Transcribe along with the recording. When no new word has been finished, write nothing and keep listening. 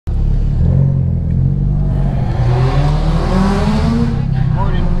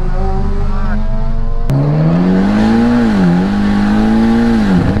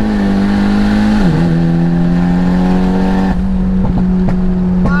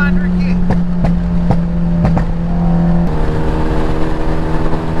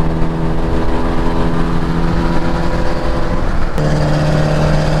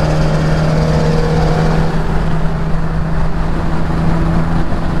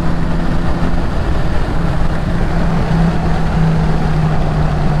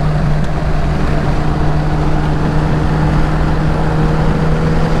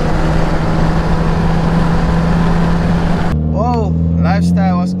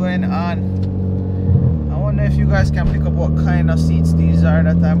going on. I wonder if you guys can pick up what kind of seats these are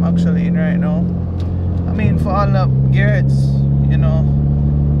that I'm actually in right now. I mean, for all the gears, you know,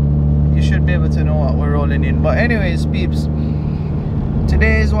 you should be able to know what we're rolling in. But anyways, peeps,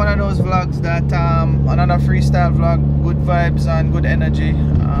 today is one of those vlogs that another freestyle vlog, good vibes and good energy.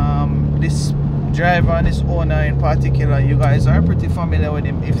 This driver and this owner in particular, you guys are pretty familiar with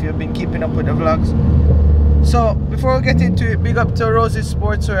him if you've been keeping up with the vlogs. So before we get into it, big up to Rosie's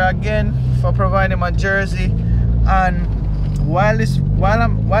Sportswear again for providing my jersey. And while this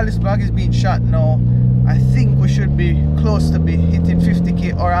vlog is being shot now, I think we should be close to be hitting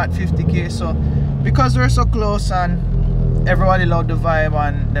 50k or at 50k. So because we're so close and everybody love the vibe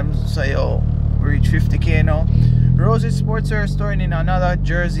and them say, oh, we reach 50k now, Rosie's Sportswear is storing in another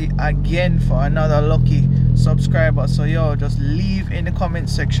jersey again for another lucky subscriber. So yo, just leave in the comment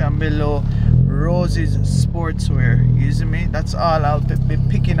section below Rosie's Sportswear. You see me? That's all. I'll be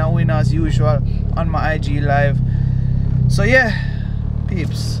picking a winner as usual on my IG live. So yeah,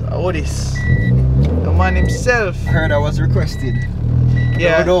 peeps, how this? The man himself. I heard I was requested.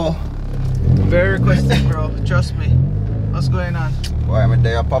 Yeah. No. Very requested, bro. Trust me. What's going on? Why am I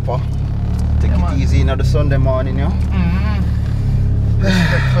there, Papa? Take Yeah, it easy on the Sunday morning, yo.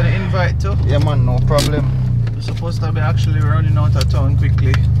 Respect for the invite too. Yeah, man, no problem. We're supposed to be actually running out of town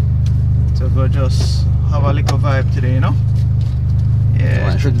quickly to go just have a little vibe today, you know? Yeah.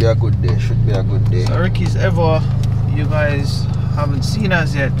 Man, should be a good day. Should be a good day. So Ricky's Evo, you guys haven't seen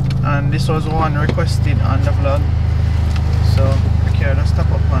us yet, and this was one requested on the vlog. So Ricky, I'll just stop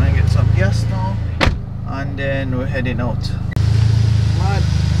up and get some gas now, and then we're heading out. Mad.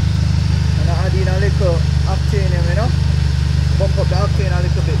 And I add in a little octane, you know? Bump up the octane a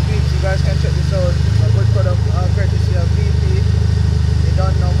little bit. Peeps, you guys can check this out. A good product courtesy of Whp. You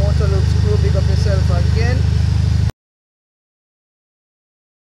don't know, motor looks cool. Big up yourself again.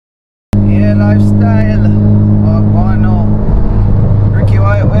 Yeah, lifestyle. Oh, go on now. Ricky,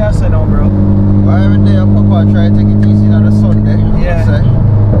 why you say now, bro? Why every day, Papa, try to take it easy on the Sunday. Yeah. Say,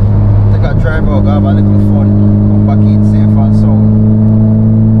 take a drive out, have a little fun, come back in safe and sound.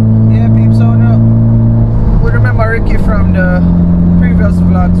 So now, we remember Ricky from the previous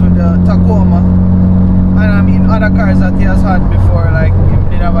vlogs with the Tacoma, and I mean other cars that he has had before, like he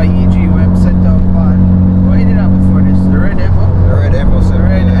did have a EG web set up, and what he did have before this, the Red Evo? The Red Evo 7. The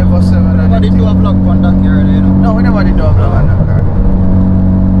Red Evo 7. We never did do a vlog on that car, you know? No, we never did do a vlog on that car.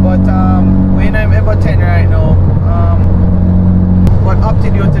 But we in Evo 10 right now. What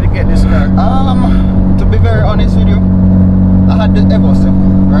opted you to get this car? To be very honest with you, I had the Evo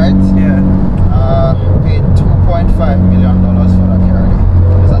 7, right? Yeah. Paid $2.5 million for that car.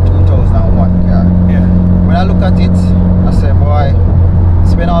 It's a 2001 car. Yeah. When I look at it, I say, boy,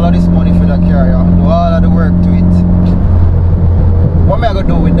 spend all of this money for that car, do all of the work to it. What am I going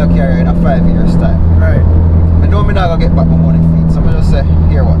to do with that car in a 5 years time? Right. I know I'm not going to get back my money for it. So I just say,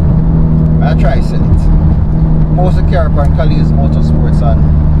 here what? I try to sell it. Post the car on Khalil's Motorsports and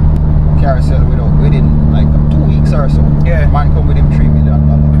carousel within like 2 weeks or so. Yeah. Man come with him $3 million.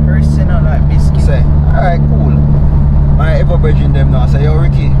 Personal like biscuit. Say, alright, cool. My Evo bridging them now. I say, yo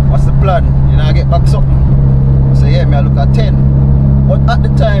Ricky, what's the plan? You know, I get back something. I say, yeah, me I look at 10. But at the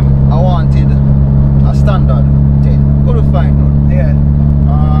time I wanted a standard 10. Couldn't find none. Yeah.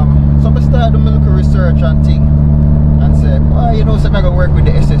 So I started doing a little research and thing and say, well, you know, so I'm gonna work with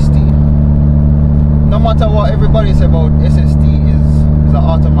the SST. No matter what everybody says about SST is an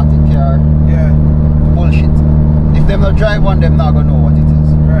automatic car. Yeah. Bullshit. If them not drive one, them not gonna know what it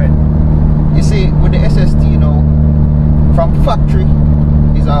is. Right. You see, with the SST, you know, from factory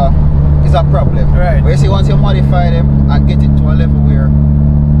is a problem. Right. But you see, once you modify them and get it to a level where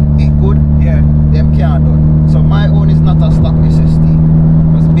it good, Yeah. them can't do it. So my own is not a stock SST.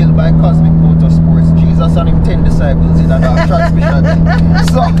 It was built by Cosmic Motorsports. Jesus and him 10 disciples in that transmission.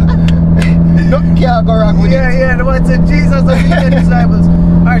 So nothing can go wrong with it. Yeah, the one said Jesus and his 10 disciples.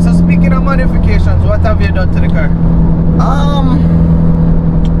 Alright, so speaking of modifications, what have you done to the car?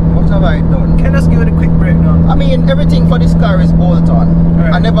 What have I done? Can I just give it a quick breakdown? I mean, everything for this car is bolt on.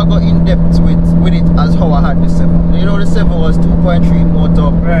 Right. I never got in depth with it as how I had the 7. You know, the 7 was 2.3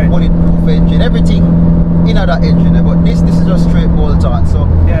 motor, Right. bulletproof engine, everything in that engine. But this is just straight bolt on. So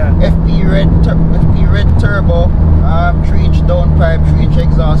Yeah. FP red turbo, 3-inch downpipe, 3-inch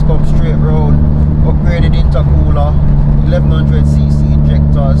exhaust come straight round, upgraded intercooler, 1100cc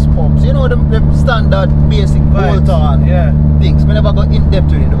injectors, pumps. You know the standard basic bolt on things. We never got in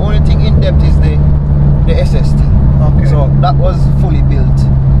depth with it. The only thing in depth is the SST. Okay. So that was fully built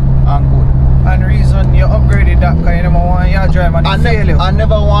and good. And reason you upgraded that because you never want your drive and it fail you. I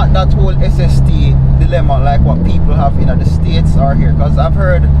never want that whole SST dilemma like what people have in the States or here, because I've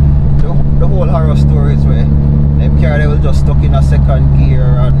heard the whole horror stories where them car they will just stuck in a second gear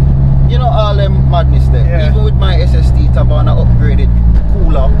and you know all them madness there. Yeah. Even with my SST tab on a upgraded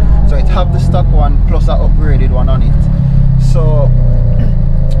cooler, so it have the stock one plus a upgraded one on it. So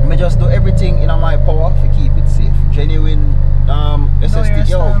I just do everything in my power to keep it safe. Genuine SST,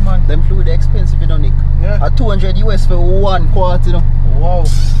 yo, them fluid expensive, you know, Nick. Yeah. At 200 US for 1 quart, you know. Wow.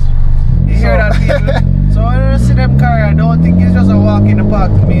 You hear that, people? So when you see them car, I don't think it's just a walk in the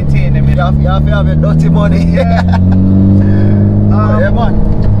park to maintain them. You have to have your dirty money. Yeah. Yeah, man.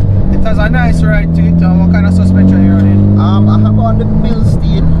 It has a nice ride to it. What kind of suspension you're running? I have on the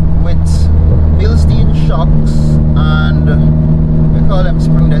Bilstein with Bilstein shocks and we call them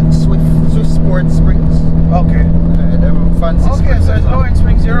Swift Sport springs. Okay. Them fancy okay, springs. so it's lowering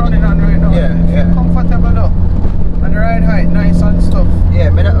springs you're running on right now. Yeah, you feel comfortable though. And the ride height, nice and stuff. Yeah,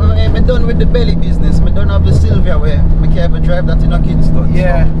 I'm done with the belly business. I don't have the Sylvia where I can't even drive that in a Kingston.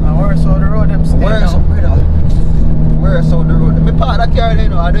 Yeah, so. And where's all the road them stay Where's all the road? Me park that car, you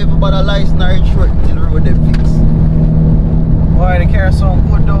know, I don't even bother license or insurance till the road them fix. Why the car sound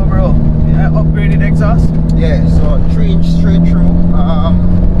good though, bro? Yeah, upgraded exhaust? Yeah, so 3-inch straight through.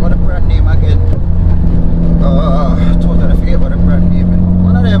 What the brand name again? Totally forget what the brand name is.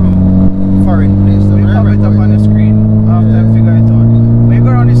 One of them foreign places. We pop it up on the screen after I figure it out. When you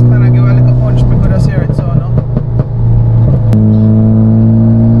go around this corner, give a little punch because I hear it so no.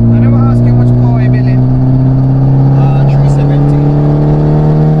 I never ask you how much power you building. 370.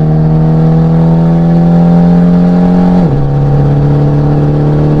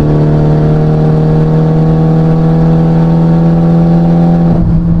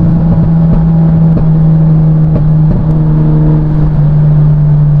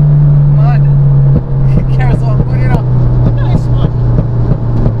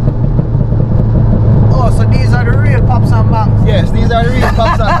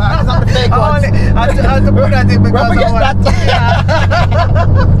 I had to put that in because I want that.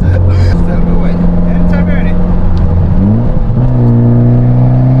 Tell me when. Anytime you're ready.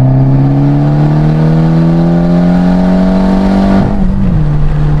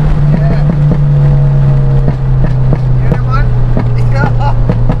 Yeah. You hear man? Yeah.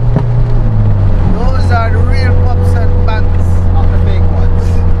 Those are the real pops and bangs. Not the fake ones.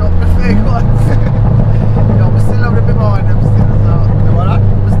 Not the fake ones. Yo, we still have the big one them still. The what?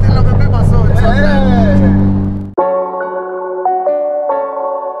 We still have the big one so it's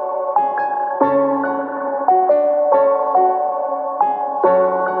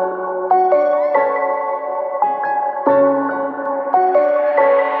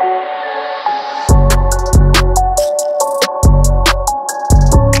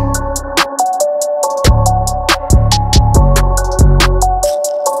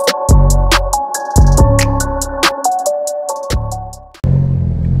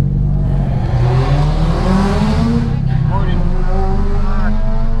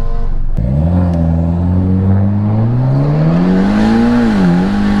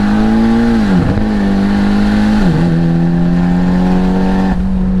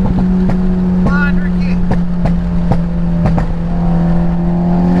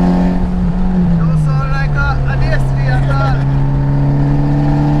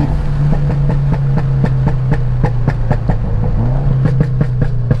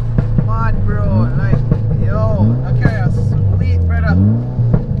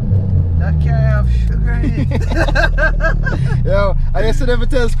Yo, I used to never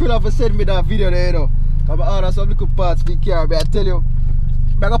tell Skvnk to send me that video there, you know. I'm order some little parts for the car, but I tell you,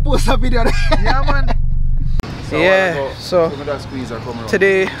 I'm gonna post a video there. Yeah, man. So,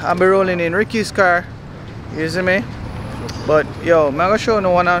 today I'll be rolling in Ricky's car, you see me? But yo, I'm gonna show you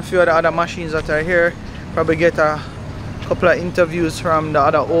one and a few of the other machines that are here. Probably get a couple of interviews from the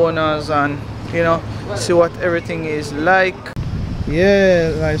other owners and, you know, see what everything is like.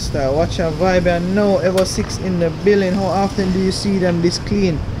 Yeah, lifestyle, watch your vibe. And now Evo 6 in the building. How often do you see them this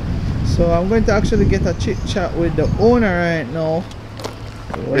clean? So I'm going to actually get a chit chat with the owner right now.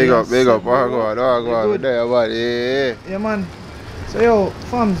 Big up, go on, there, buddy. Yeah, man. So yo,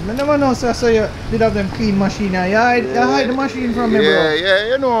 fams, I never know, so you did have them clean machine. You hide the machine from me, bro. Yeah,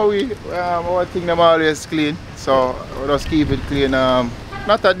 you know our thing them always clean, so we just keep it clean.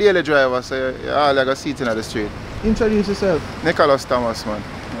 Not a daily driver, so you all like a seat in the street. Introduce yourself. Nicholas Thomas, man.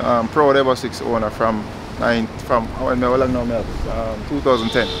 Proud Evo 6 owner from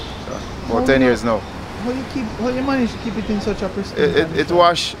 2010. So about 10 years now. How you manage to keep it in such a pristine condition? It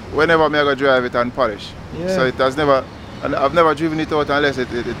wash whenever I go drive it and polish. Yeah. So it has never, and I've never driven it out unless it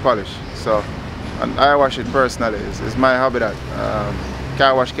polished. So, and I wash it personally. It's my hobby that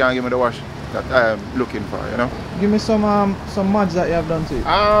car wash can't give me the wash that I am looking for, you know. Give me some mods that you have done to it.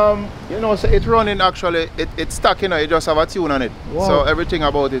 You know, so it's running actually. It's stuck, you know. You just have a tune on it. Wow. So everything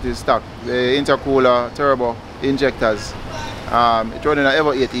about it is stuck. The intercooler, turbo, injectors. It's running an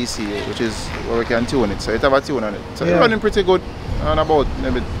Evo 8 EC, which is where we can tune it. So it have a tune on it. So it's running pretty good. On about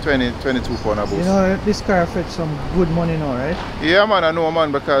maybe 22 pound a boost. You know, this car fetch some good money now, right? Yeah, man, I know,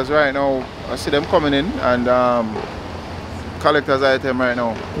 man, because right now I see them coming in and collector's item right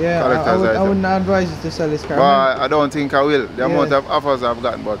now. Yeah, I wouldn't advise you to sell this car. But I don't think I will. The amount of offers I've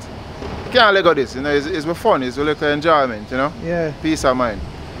gotten, but can't let go this. You know, it's for fun. It's a little enjoyment. You know. Yeah. Peace of mind.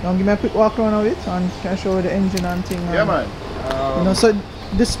 Now give me a quick walk around of it and can show you the engine and thing. Yeah, man. You know, so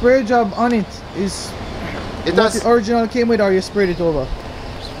the spray job on it is. It what the original came with, or you sprayed it over?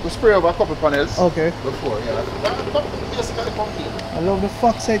 We spray over a couple panels. Okay. Before, yeah. I love the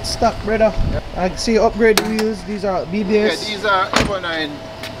Fox head stock, brother. Yeah. I see upgrade wheels. These are BBS. Yeah, these are Evo 9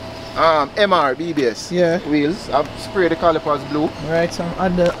 MR BBS. Yeah. Wheels. I've sprayed the calipers blue. Right. Some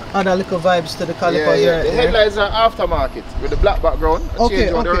other little vibes to the calipers. Yeah. The headlights are aftermarket with the black background. Okay.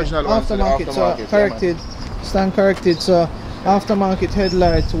 The original aftermarket. So corrected. Yeah, stand corrected. So aftermarket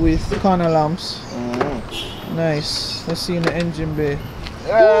headlights with corner lamps. Nice. Let's see in the engine bay.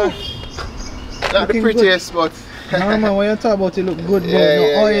 Yeah, not the prettiest, good. But no, man, when you talk about it, look good, but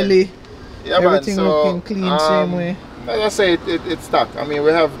no oily. Yeah, everything man, so, looking clean, same way. As I say, it's stuck. I mean,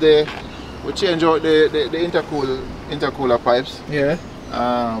 we change out the intercooler pipes. Yeah.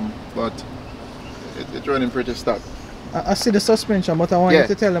 But it's running pretty stuck. I see the suspension, but I want you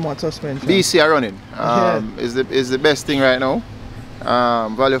to tell them what suspension. BC are running. Is the best thing right now.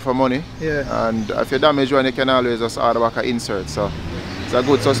 Value for money. Yeah. And if you damage one, you can always just order back an insert. So it's a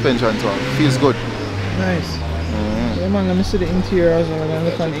good suspension too. Feels good. Nice. Yeah, man, let me see the interior as well. I'm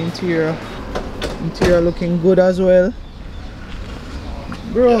looking at the interior. Interior looking good as well.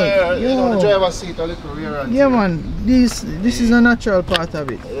 Bro, yeah, you know, the driver's seat a little rear end. Yeah, man. This is a natural part of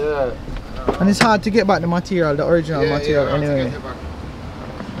it. Yeah. And it's hard to get back the material, the original material anyway.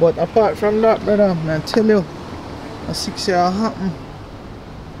 But apart from that, brother, man, I tell you, a 6 year happen.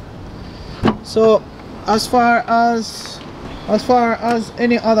 So as far as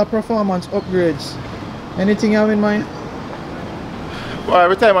any other performance upgrades, anything you have in mind? Well,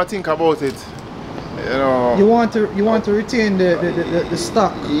 every time I think about it, you know, you want to retain the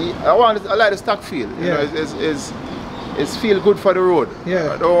stock. I like the stock feel. You know, it's feel good for the road.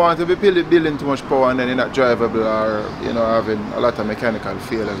 Yeah. I don't want to be building too much power and then you're not drivable, or you know, having a lot of mechanical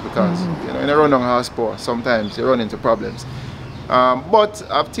failures, because you know, in a run on horsepower sometimes you run into problems. But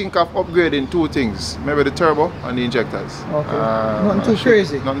I think of upgrading two things, maybe the turbo and the injectors. Okay. Nothing too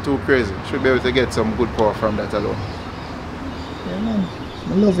crazy. Nothing too crazy. Should be able to get some good power from that alone. Yeah, man.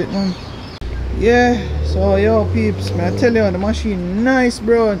 I love it, man. Yeah. So yo, peeps, man, I tell you, the machine nice,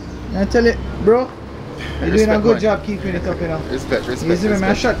 bro. I tell you, bro. You're doing a good job keeping it up, you know. Respect. You see me,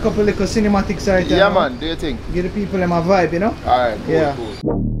 I shot a couple little cinematics right there. Yeah, man, do you think? Give the people them a vibe, you know? Alright, cool, yeah. Cool.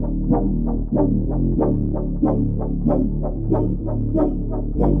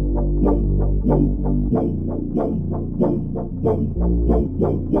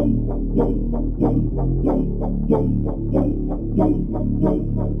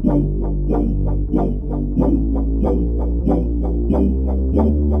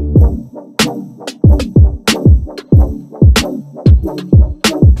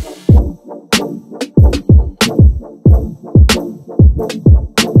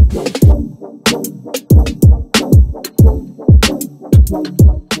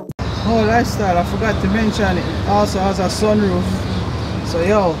 Oh, lifestyle, I forgot to mention it also has a sunroof. So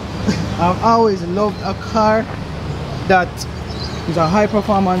yo, I've always loved a car that is a high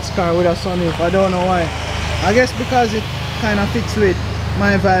performance car with a sunroof. I don't know why. I guess because it kind of fits with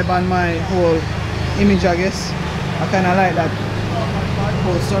my vibe and my whole image, I guess. I kind of like that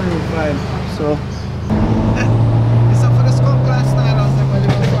whole sunroof vibe. So it's up for the Skvnk lifestyle as them when you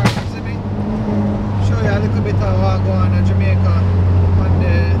park, see me? Show you a little bit of what go on in Jamaica.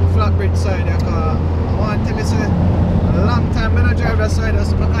 Flatbridge side, I want to tell you, say, a long time I don't drive that side,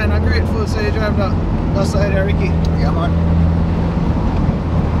 so I'm kind of grateful so you drive that side there, Ricky. Yeah, man.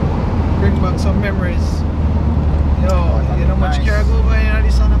 Bring back some memories. Yo, you know much car go over here and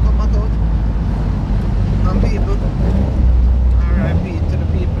the sun come back out. And people. R.I.P. to the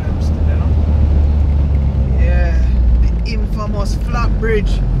people, I'm still, you know. Yeah, the infamous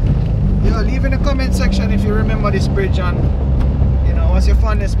Flatbridge. Yo, leave in the comment section if you remember this bridge and what's your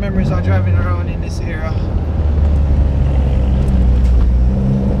fondest memories of driving around in this area?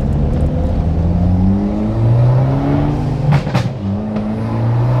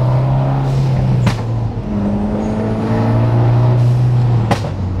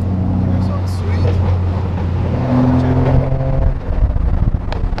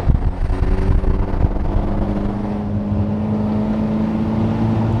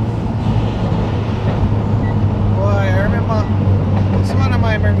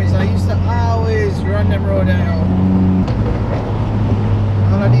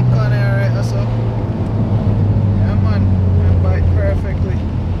 tight corner right so. Yeah man, I bite perfectly.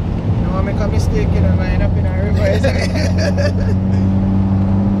 No I make a mistake and I end up in a river, isn't it?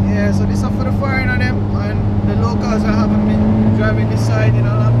 Yeah, so this is for the foreigner them and the locals I haven't been driving this side in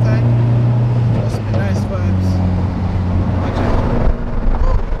a long time. Must be nice vibes. Watch it.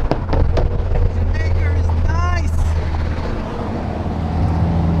 The maker is nice.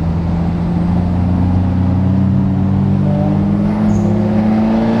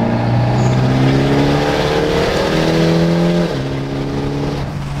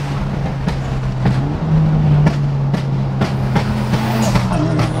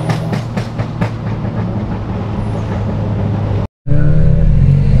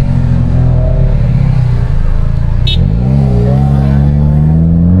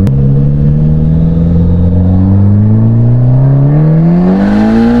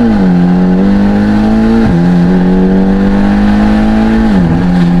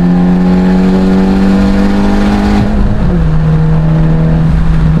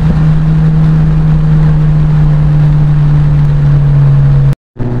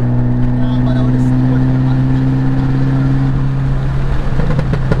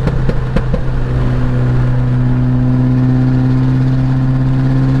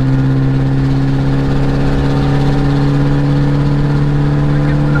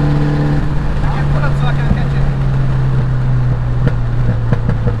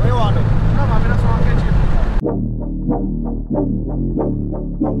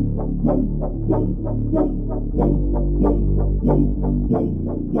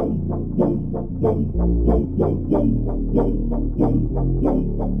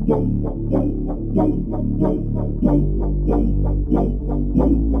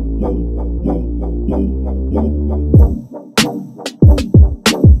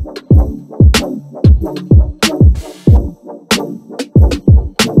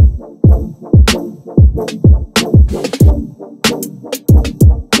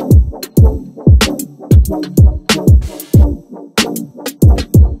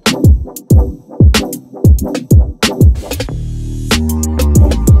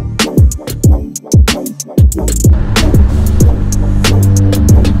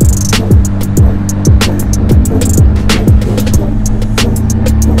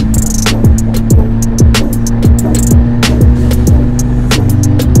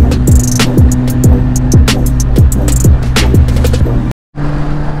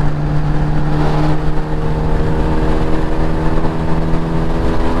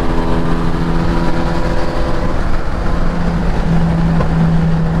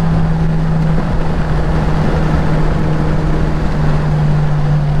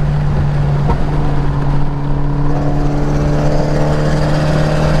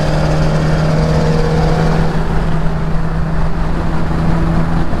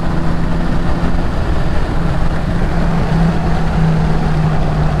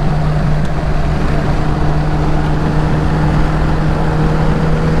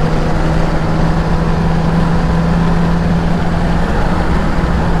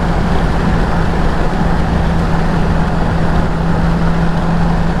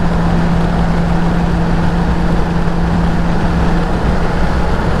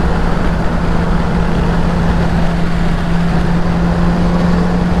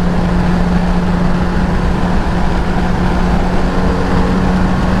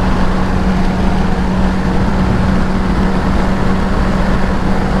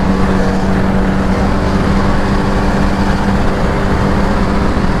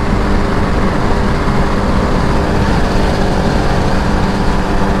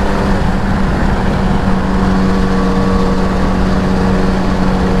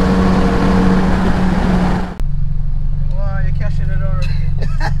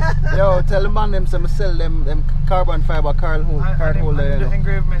 Tell the man them some sell them carbon fiber card holder. And the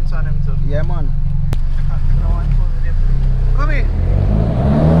engravements on them too. Yeah man. Come here.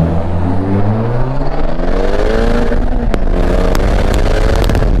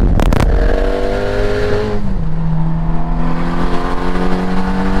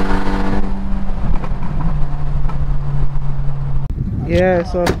 Yeah,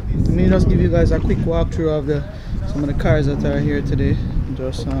 so let me just give you guys a quick walkthrough of some of the cars that are here today.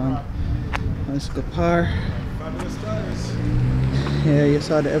 Just nice car. Yeah, you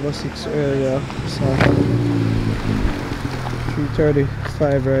saw the Evo 6 earlier. So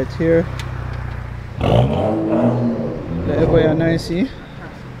 335 right here. The Evo 9C.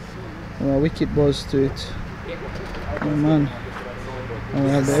 Wicked buzz to it. Oh man. And we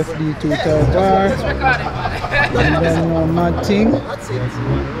have the FD2 type bar. And then mad thing.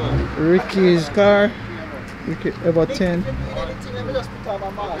 Ricky's car. Ricky Evo 10.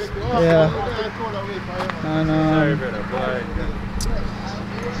 Yeah. And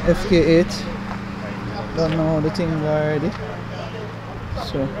FK8. Don't know the things already.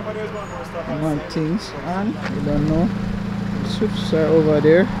 So you want things and you don't know. The switches are over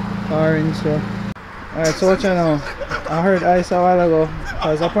there. Orange. So alright, so watch out now. I heard Ice a while ago.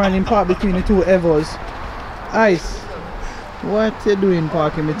 Because apparently parked between the two Evos. Ice, what you doing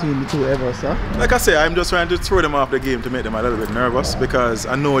parking between the two Evos, huh? Like I say, I'm just trying to throw them off the game to make them a little bit nervous, because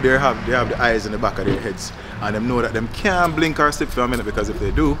I know they have the eyes in the back of their heads, and they know that them can't blink or slip for a minute, because if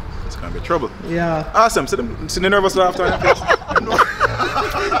they do, it's gonna be trouble. Yeah. Awesome. See the nervous laughter on your face.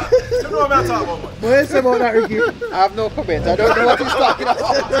 You know what I'm talking about. What do you say about that, Ricky? I have no comment. I don't know what he's talking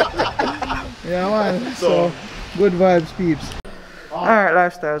about. Yeah, man. So good vibes, peeps. Alright,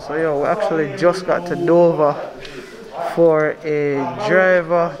 lifestyle. So yo, we actually just got to Dover for a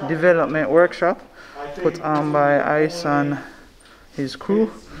driver development workshop put on by Ice and his crew.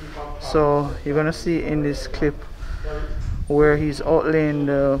 So you're gonna see in this clip where he's outlining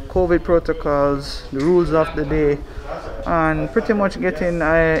the COVID protocols, the rules of the day, and pretty much getting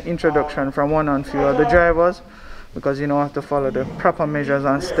an introduction from one and few of the drivers, because you know have to follow the proper measures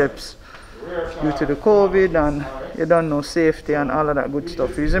and steps due to the COVID, and you don't know safety and all of that good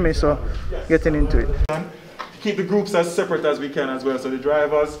stuff, you see me? So getting into it. Keep the groups as separate as we can as well. So the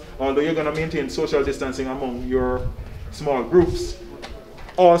drivers, although you're going to maintain social distancing among your small groups,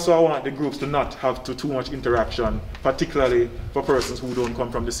 also I want the groups to not have too much interaction, particularly for persons who don't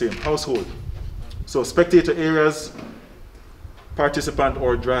come from the same household. So spectator areas, participant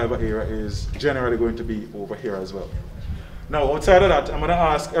or driver area is generally going to be over here as well. Now outside of that, I'm going to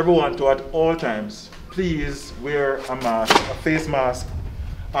ask everyone to at all times please wear a mask, a face mask,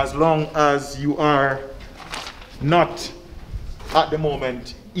 as long as you are not at the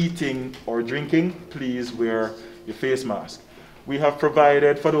moment eating or drinking. Please wear your face mask. We have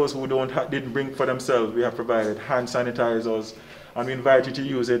provided, for those who didn't bring for themselves, we have provided hand sanitizers, and we invite you to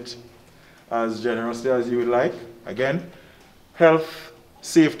use it as generously as you would like. Again, health,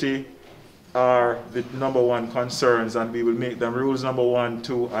 safety are the #1 concerns, and we will make them rules #1,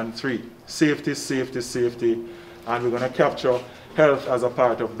 2, and 3. Safety, safety, safety, and we're going to capture health as a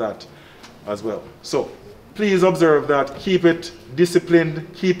part of that as well. So please observe that, keep it disciplined,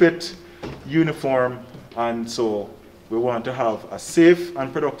 keep it uniform, and so we want to have a safe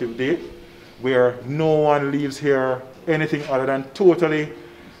and productive day where no one leaves here anything other than totally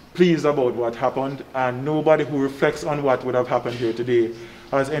pleased about what happened, and nobody who reflects on what would have happened here today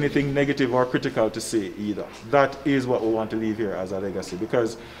has anything negative or critical to say either. That is what we want to leave here as a legacy,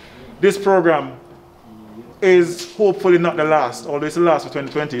 because this program is hopefully not the last, although it's the last for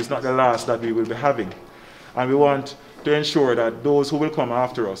 2020, it's not the last that we will be having. And we want to ensure that those who will come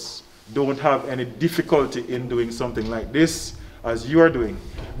after us don't have any difficulty in doing something like this as you are doing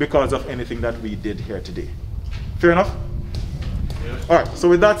because of anything that we did here today. Fair enough? Yes. All right, so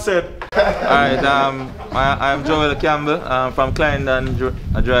with that said. All right, I'm Joel Campbell from Clarendon.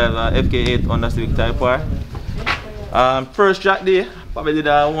 I drive FK8 Honda Civic Type R. First track day, probably did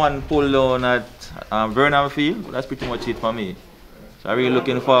one pull down at Vernon Field, but that's pretty much it for me. So I'm really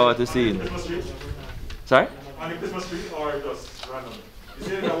looking forward to seeing it. Sorry? On the Christmas Street or just random? You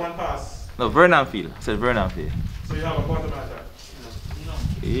say that one pass? No, Vernon Field. I said Vernon Field. So you have a bottom at that?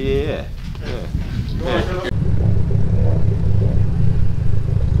 Yeah.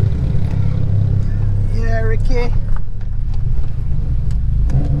 Yeah, Ricky.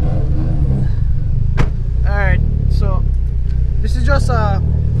 Alright, so this is just a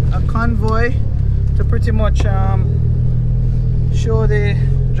convoy to pretty much show the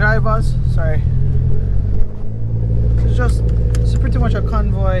drivers, sorry. It's pretty much a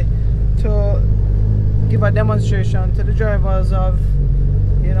convoy to give a demonstration to the drivers of